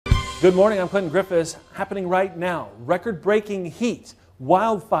Good morning, I'm Clinton Griffiths. Happening right now, record-breaking heat,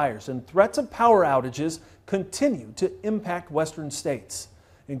 wildfires, and threats of power outages continue to impact western states,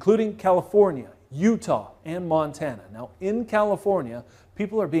 including California, Utah, and Montana. Now, in California,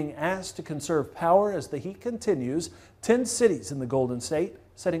 people are being asked to conserve power as the heat continues. 10 cities in the Golden State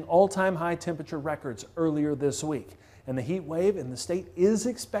setting all-time high temperature records earlier this week. And the heat wave in the state is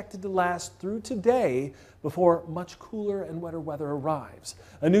expected to last through today before much cooler and wetter weather arrives.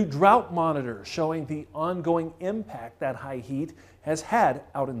 A new drought monitor showing the ongoing impact that high heat has had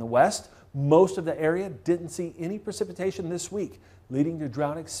out in the west. Most of the area didn't see any precipitation this week, leading to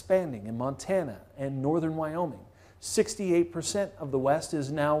drought expanding in Montana and northern Wyoming. 68% of the west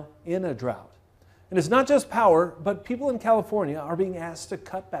is now in a drought. And it's not just power, but people in California are being asked to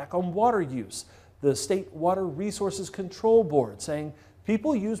cut back on water use. The State Water Resources Control Board saying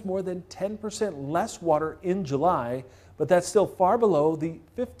people use more than 10% less water in July, but that's still far below the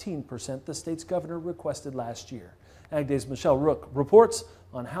 15% the state's governor requested last year. Ag Day's Michelle Rook reports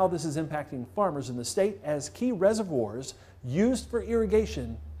on how this is impacting farmers in the state as key reservoirs used for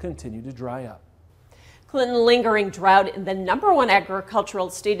irrigation continue to dry up. Clinton, lingering drought in the #1 agricultural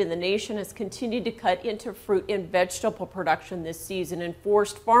state in the nation has continued to cut into fruit and vegetable production this season and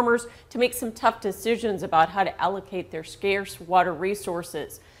forced farmers to make some tough decisions about how to allocate their scarce water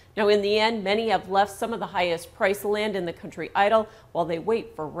resources. Now, in the end, many have left some of the highest priced land in the country idle while they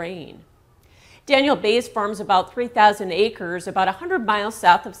wait for rain. Daniel Bays farms about 3,000 acres about 100 miles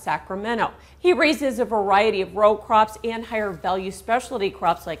south of Sacramento. He raises a variety of row crops and higher value specialty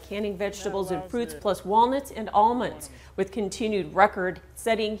crops like canning vegetables and fruits, plus walnuts and almonds. With continued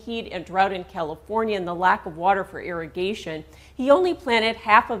record-setting heat and drought in California and the lack of water for irrigation, he only planted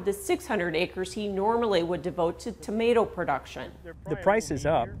half of the 600 acres he normally would devote to tomato production. The price is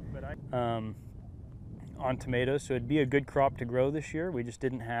up on tomatoes, so it'd be a good crop to grow this year. We just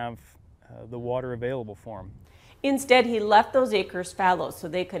didn't have the water available for him. Instead, he left those acres fallow so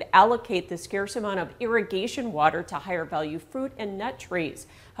they could allocate the scarce amount of irrigation water to higher value fruit and nut trees.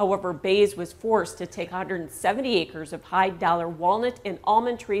 However, Bays was forced to take 170 acres of high dollar walnut and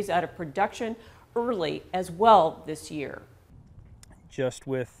almond trees out of production early as well this year. Just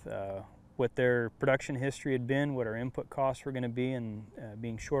with what their production history had been, what our input costs were going to be, and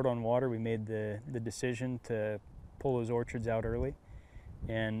being short on water, we made the decision to pull those orchards out early.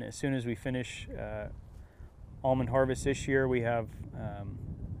 And as soon as we finish almond harvest this year, we have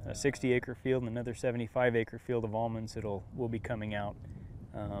a 60-acre field and another 75-acre field of almonds that will be coming out.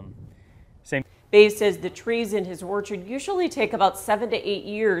 Bays says the trees in his orchard usually take about 7 to 8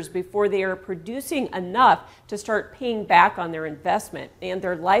 years before they are producing enough to start paying back on their investment, and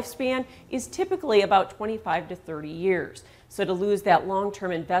their lifespan is typically about 25 to 30 years. So to lose that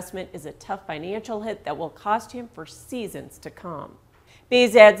long-term investment is a tough financial hit that will cost him for seasons to come.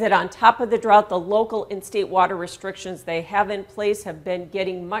 Bays adds that on top of the drought, the local and state water restrictions they have in place have been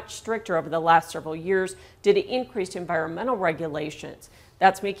getting much stricter over the last several years due to increased environmental regulations.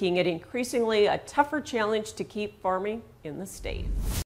 That's making it increasingly a tougher challenge to keep farming in the state.